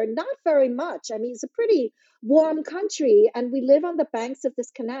here, not very much. I mean, it's a pretty warm country and we live on the banks of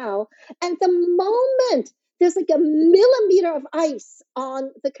this canal. And the moment there's like a millimeter of ice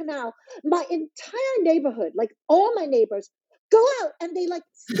on the canal, my entire neighborhood, like all my neighbors, go out and they like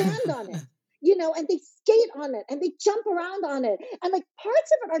stand on it. And they skate on it and they jump around on it. And like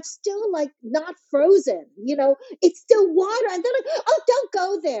parts of it are still like not frozen, it's still water. And they're like, oh, don't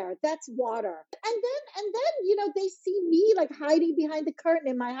go there. That's water. And then, they see me like hiding behind the curtain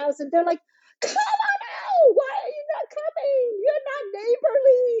in my house and they're like, come on out. Why are you not coming? You're not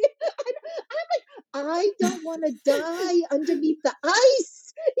neighborly. I'm like, I don't want to die underneath the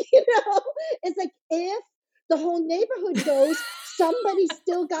ice. It's like if the whole neighborhood goes, somebody's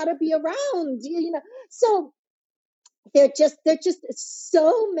still got to be around. So there are just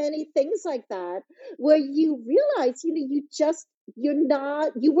so many things like that where you realize you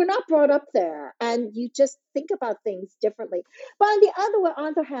were not brought up there and you just think about things differently. But on the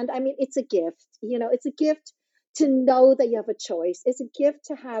other hand, I mean, it's a gift. It's a gift to know that you have a choice. It's a gift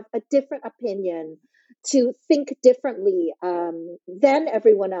to have a different opinion, to think differently than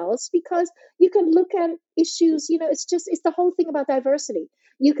everyone else, because you can look at issues. It's the whole thing about diversity.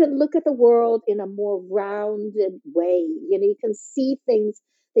 You can look at the world in a more rounded way. You can see things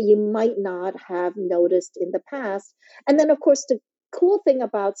that you might not have noticed in the past. And then, of course, the cool thing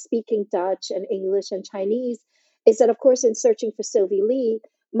about speaking Dutch and English and Chinese is that, of course, in searching for Sylvie Lee,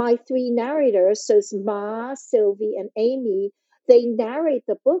 my 3 narrators, so it's Ma, Sylvie, and Amy, they narrate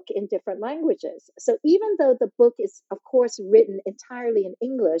the book in different languages. So even though the book is, of course, written entirely in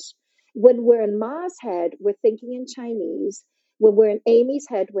English, when we're in Ma's head, we're thinking in Chinese. When we're in Amy's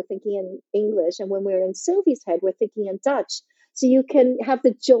head, we're thinking in English. And when we're in Sylvie's head, we're thinking in Dutch. So you can have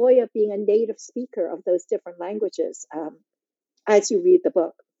the joy of being a native speaker of those different languages as you read the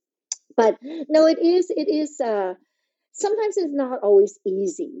book. But no, it is, sometimes it's not always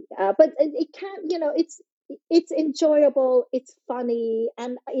easy, but it can't, it's enjoyable, it's funny,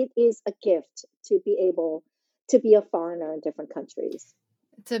 and it is a gift to be able to be a foreigner in different countries.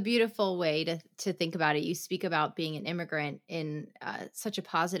 It's a beautiful way to think about it. You speak about being an immigrant in such a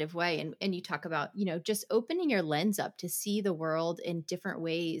positive way, and you talk about, just opening your lens up to see the world in different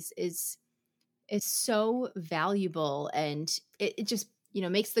ways is so valuable, and it just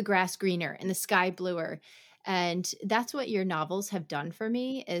makes the grass greener and the sky bluer. And that's what your novels have done for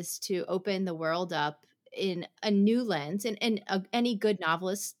me, is to open the world up in a new lens, and any good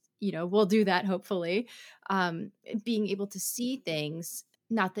novelist will do that, hopefully. Being able to see things,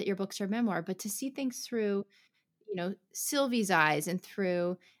 not that your books are memoir, but to see things through Sylvie's eyes, and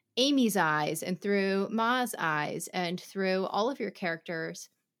through Amy's eyes, and through Ma's eyes, and through all of your characters.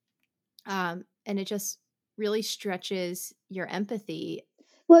 And it just really stretches your empathy.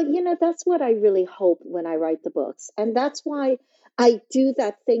 Well, that's what I really hope when I write the books. And that's why I do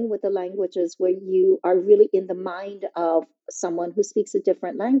that thing with the languages where you are really in the mind of someone who speaks a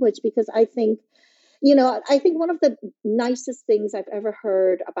different language, because I think one of the nicest things I've ever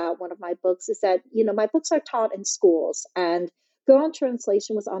heard about one of my books is that, my books are taught in schools, and Girl on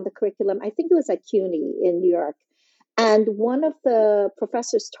Translation was on the curriculum. I think it was at CUNY in New York. And one of the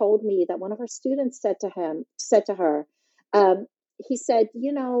professors told me that one of her students said to her, um, he said,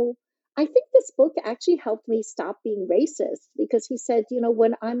 I think this book actually helped me stop being racist, because he said,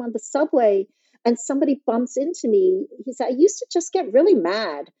 when I'm on the subway and somebody bumps into me, he said, I used to just get really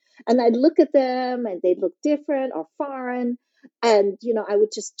mad, and I'd look at them and they'd look different or foreign. And, I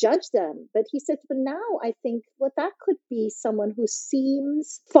would just judge them. But he said, but now I think, well, that could be someone who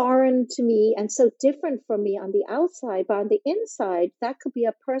seems foreign to me and so different from me on the outside. But on the inside, that could be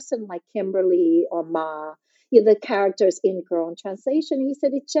a person like Kimberly or Ma, the characters in Girl in Translation. He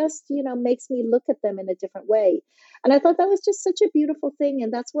said, it just, makes me look at them in a different way. And I thought that was just such a beautiful thing.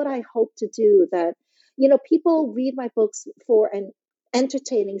 And that's what I hope to do, that, people read my books for an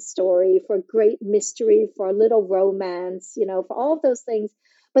entertaining story, for great mystery, for a little romance, for all of those things.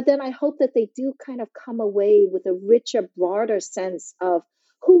 But then I hope that they do kind of come away with a richer, broader sense of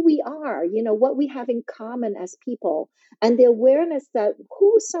who we are, what we have in common as people, and the awareness that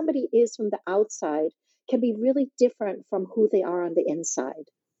who somebody is from the outside can be really different from who they are on the inside.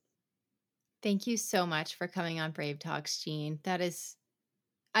 Thank you so much for coming on Brave Talks, Jean.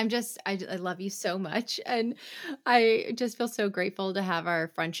 I love you so much. And I just feel so grateful to have our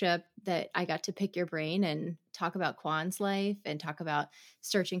friendship, that I got to pick your brain and talk about Kwan's life, and talk about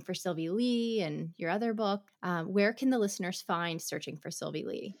Searching for Sylvie Lee and your other book. Where can the listeners find Searching for Sylvie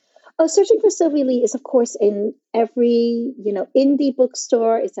Lee? Oh, Searching for Sylvie Lee is, of course, in every, indie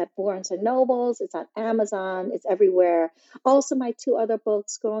bookstore. It's at Barnes and Nobles. It's on Amazon. It's everywhere. Also, my two other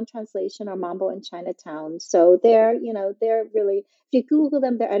books, Girl in Translation, are Mambo in Chinatown. So they're really, if you Google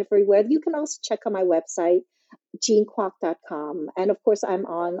them, they're everywhere. You can also check on my website, jeankwok.com. And of course, I'm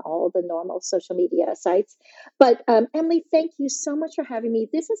on all the normal social media sites. But Emily, thank you so much for having me.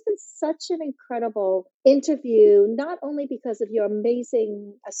 This has been such an incredible interview, not only because of your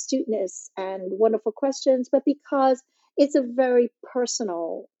amazing astuteness and wonderful questions, but because it's a very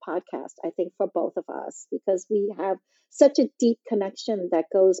personal podcast, I think, for both of us, because we have such a deep connection that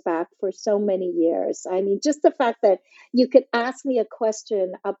goes back for so many years. I mean, just the fact that you could ask me a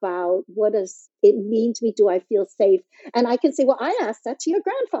question about what does it mean to me, do I feel safe? And I can say, well, I asked that to your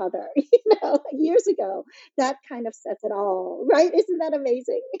grandfather, years ago. That kind of says it all, right? Isn't that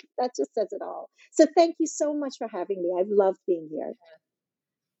amazing? That just says it all. So thank you so much for having me. I've loved being here.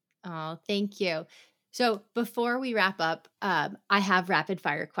 Oh, thank you. So before we wrap up, I have rapid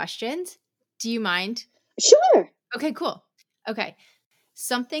fire questions. Do you mind? Sure. Okay, cool. Okay.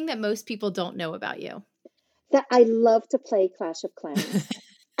 Something that most people don't know about you. That I love to play Clash of Clans.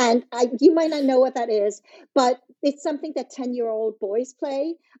 And you might not know what that is, but it's something that 10-year-old boys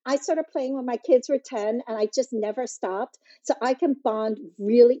play. I started playing when my kids were 10, and I just never stopped. So I can bond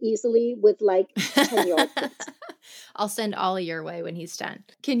really easily with 10-year-old kids. I'll send Ollie your way when he's 10.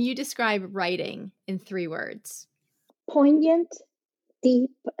 Can you describe writing in 3 words? Poignant,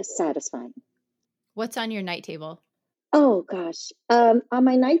 deep, satisfying. What's on your night table? Oh, gosh. On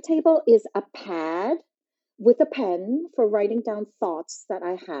my night table is a pad with a pen for writing down thoughts that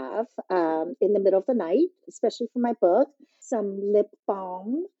I have in the middle of the night, especially for my book. Some lip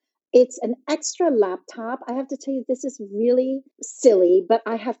balm. It's an extra laptop. I have to tell you, this is really silly, but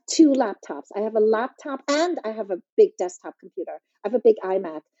I have 2 laptops. I have a laptop and I have a big desktop computer. I have a big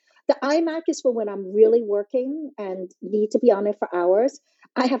iMac. The iMac is for when I'm really working and need to be on it for hours.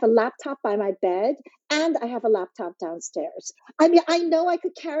 I have a laptop by my bed and I have a laptop downstairs. I mean, I know I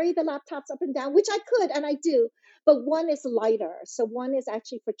could carry the laptops up and down, which I could, and I do. but one is lighter. So one is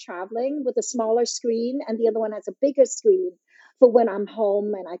actually for traveling with a smaller screen, and the other one has a bigger screen for when I'm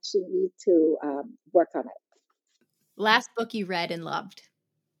home and actually need to work on it. Last book you read and loved?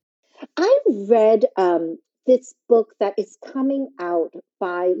 I read this book that is coming out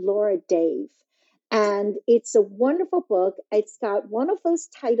by Laura Dave. And it's a wonderful book. It's got one of those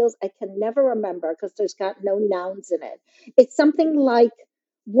titles I can never remember because there's got no nouns in it. It's something like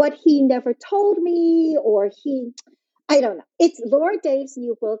What He Never Told Me, or I don't know. It's Laura Dave's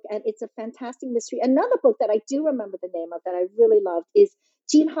new book, and it's a fantastic mystery. Another book that I do remember the name of that I really loved is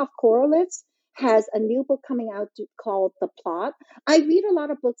Jean Hoff Korolitz has a new book coming out called The Plot. I read a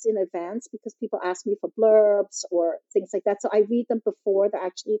lot of books in advance because people ask me for blurbs or things like that. So I read them before they're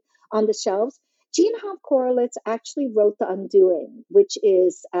actually on the shelves. Jean Hoff Korolitz actually wrote The Undoing, which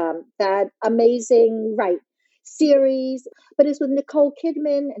is that amazing, series, but it's with Nicole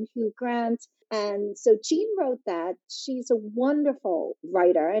Kidman and Hugh Grant. And so Jean wrote that. She's a wonderful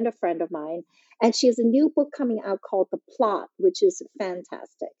writer and a friend of mine. And she has a new book coming out called The Plot, which is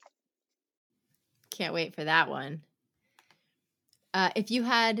fantastic. Can't wait for that one. If you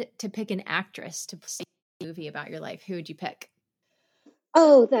had to pick an actress to play a movie about your life, who would you pick?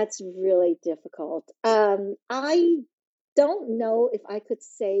 Oh, that's really difficult. I don't know if I could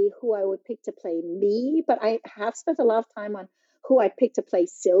say who I would pick to play me, but I have spent a lot of time on who I'd pick to play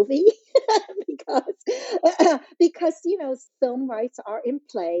Sylvie because film rights are in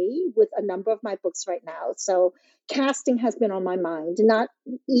play with a number of my books right now. So casting has been on my mind, not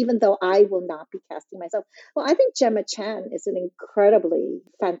even though I will not be casting myself. Well, I think Gemma Chan is an incredibly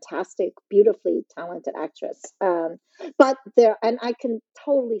fantastic, beautifully talented actress. But and I can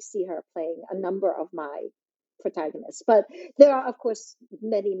totally see her playing a number of my protagonists. But there are, of course,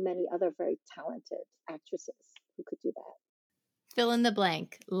 many, many other very talented actresses who could do that. Fill in the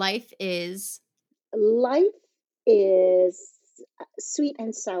blank. Life is sweet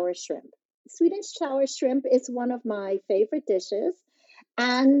and sour shrimp. Sweet and sour shrimp is one of my favorite dishes,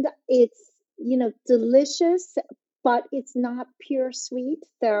 and it's delicious, but it's not pure sweet.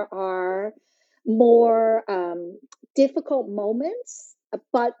 There are more difficult moments,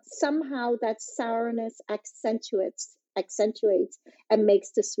 but somehow that sourness accentuates and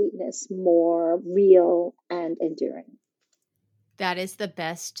makes the sweetness more real and enduring. That is the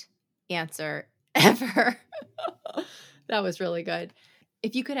best answer ever. That was really good.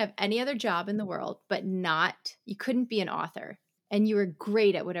 If you could have any other job in the world, but you couldn't be an author, and you were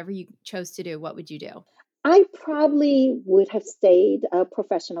great at whatever you chose to do, what would you do? I probably would have stayed a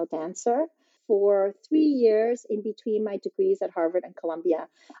professional dancer. For 3 years in between my degrees at Harvard and Columbia,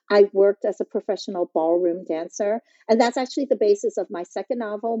 I worked as a professional ballroom dancer. And that's actually the basis of my second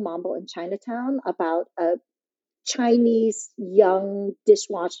novel, Mambo in Chinatown, about a Chinese young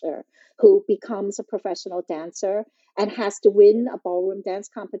dishwasher who becomes a professional dancer and has to win a ballroom dance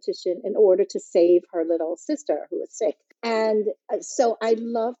competition in order to save her little sister who is sick. And so I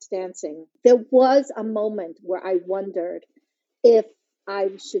loved dancing. There was a moment where I wondered if I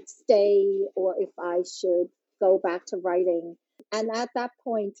should stay or if I should go back to writing. And at that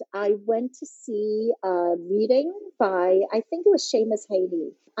point, I went to see a reading by, I think it was Seamus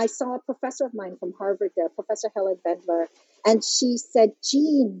Heaney. I saw a professor of mine from Harvard there, Professor Helen Bendler, and she said,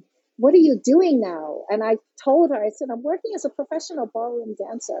 "Jean, what are you doing now?" And I told her, I said, "I'm working as a professional ballroom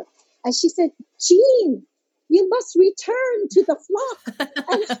dancer." And she said, "Jean, you must return to the flock."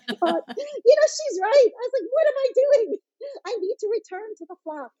 And I thought, she's right. I was like, what am I doing? I need to return to the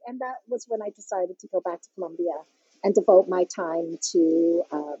flock. And that was when I decided to go back to Columbia and devote my time to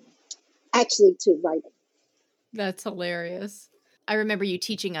writing. That's hilarious. I remember you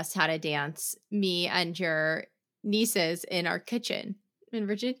teaching us how to dance, me and your nieces, in our kitchen in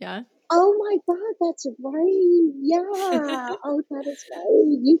Virginia. Oh my God, that's right. Yeah. Oh, that is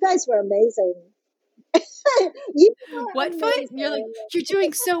right. You guys were amazing. What foot? You're like, you're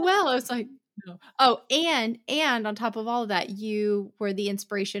doing so well. I was like, no. Oh, and on top of all of that, you were the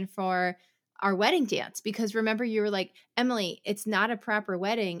inspiration for our wedding dance, because remember, you were like, Emily, it's not a proper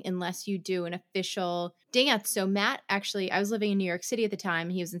wedding unless you do an official dance. So Matt, actually, I was living in New York City at the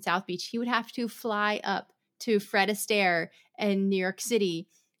time. He was in South Beach. He would have to fly up to Fred Astaire in New York City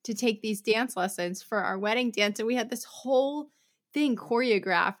to take these dance lessons for our wedding dance. And we had this whole thing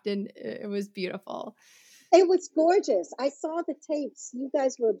choreographed, and it was beautiful. It was gorgeous. I saw the tapes. You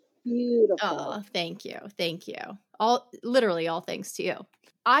guys were beautiful. Oh, thank you. Thank you. Literally all thanks to you.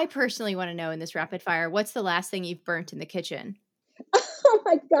 I personally want to know in this rapid fire, what's the last thing you've burnt in the kitchen? Oh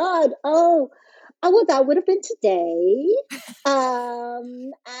my God. Oh, well, that would have been today.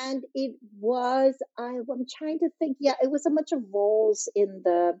 And it was, I'm trying to think. Yeah, it was a bunch of rolls in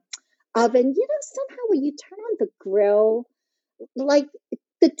the oven, somehow when you turn on the grill, like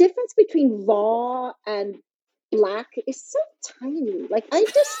the difference between raw and black is so tiny. Like I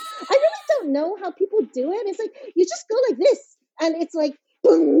really don't know how people do it. It's like you just go like this and it's like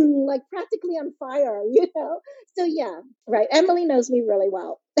boom, like practically on fire, So yeah, right. Emily knows me really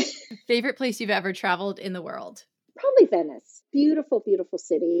well. Favorite place you've ever traveled in the world? Probably Venice. Beautiful, beautiful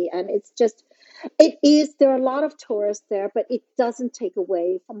city. And there are a lot of tourists there, but it doesn't take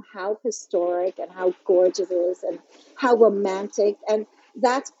away from how historic and how gorgeous it is and how romantic. And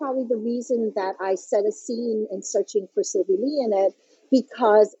that's probably the reason that I set a scene in Searching for Sylvie Lee in it,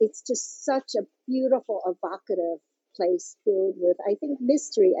 because it's just such a beautiful, evocative place filled with, I think,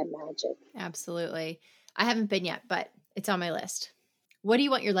 mystery and magic. Absolutely. I haven't been yet, but it's on my list. What do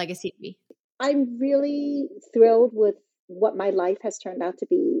you want your legacy to be? I'm really thrilled with what my life has turned out to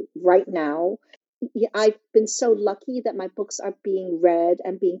be right now. I've been so lucky that my books are being read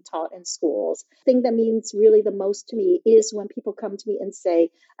and being taught in schools. The thing that means really the most to me is when people come to me and say,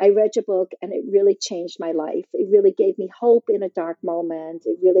 I read your book and it really changed my life. It really gave me hope in a dark moment.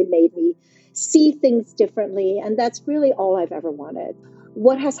 It really made me see things differently. And that's really all I've ever wanted.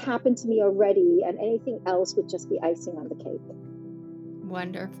 What has happened to me already and anything else would just be icing on the cake.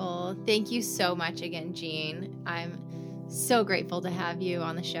 Wonderful. Thank you so much again, Jean. I'm so grateful to have you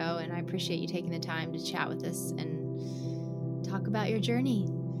on the show, and I appreciate you taking the time to chat with us and talk about your journey.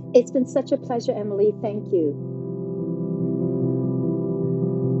 It's been such a pleasure, Emily. Thank you.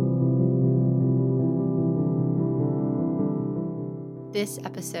 This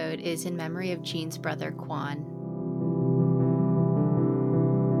episode is in memory of Jean's brother, Kwon.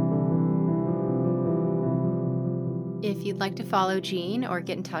 If you'd like to follow Jean or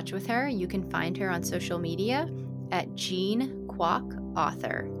get in touch with her, you can find her on social media at Jean Kwok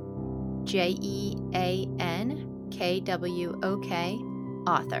Author. JeanKwok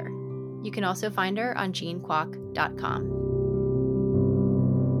Author. You can also find her on jeankwok.com.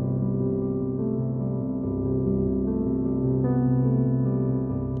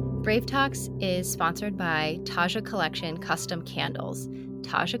 Brave Talks is sponsored by Taja Collection Custom Candles.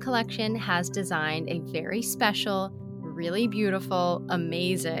 Taja Collection has designed a very special, really beautiful,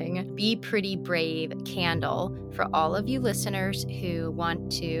 amazing Be Pretty Brave candle for all of you listeners who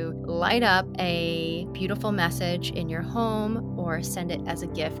want to light up a beautiful message in your home or send it as a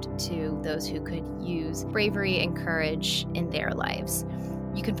gift to those who could use bravery and courage in their lives.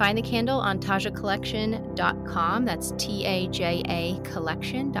 You can find the candle on tajacollection.com. That's TAJA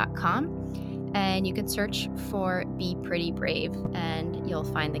collection.com. And you can search for Be Pretty Brave and you'll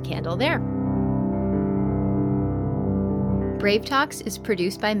find the candle there. Brave Talks is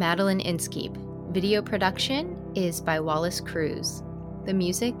produced by Madeline Inskeep. Video production is by Wallace Cruz. The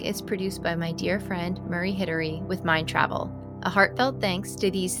music is produced by my dear friend Murray Hittery with Mind Travel. A heartfelt thanks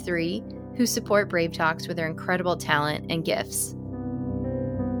to these three who support Brave Talks with their incredible talent and gifts.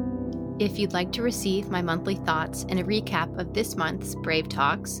 If you'd like to receive my monthly thoughts and a recap of this month's Brave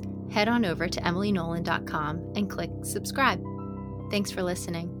Talks, head on over to emilynolan.com and click subscribe. Thanks for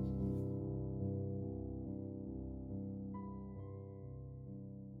listening.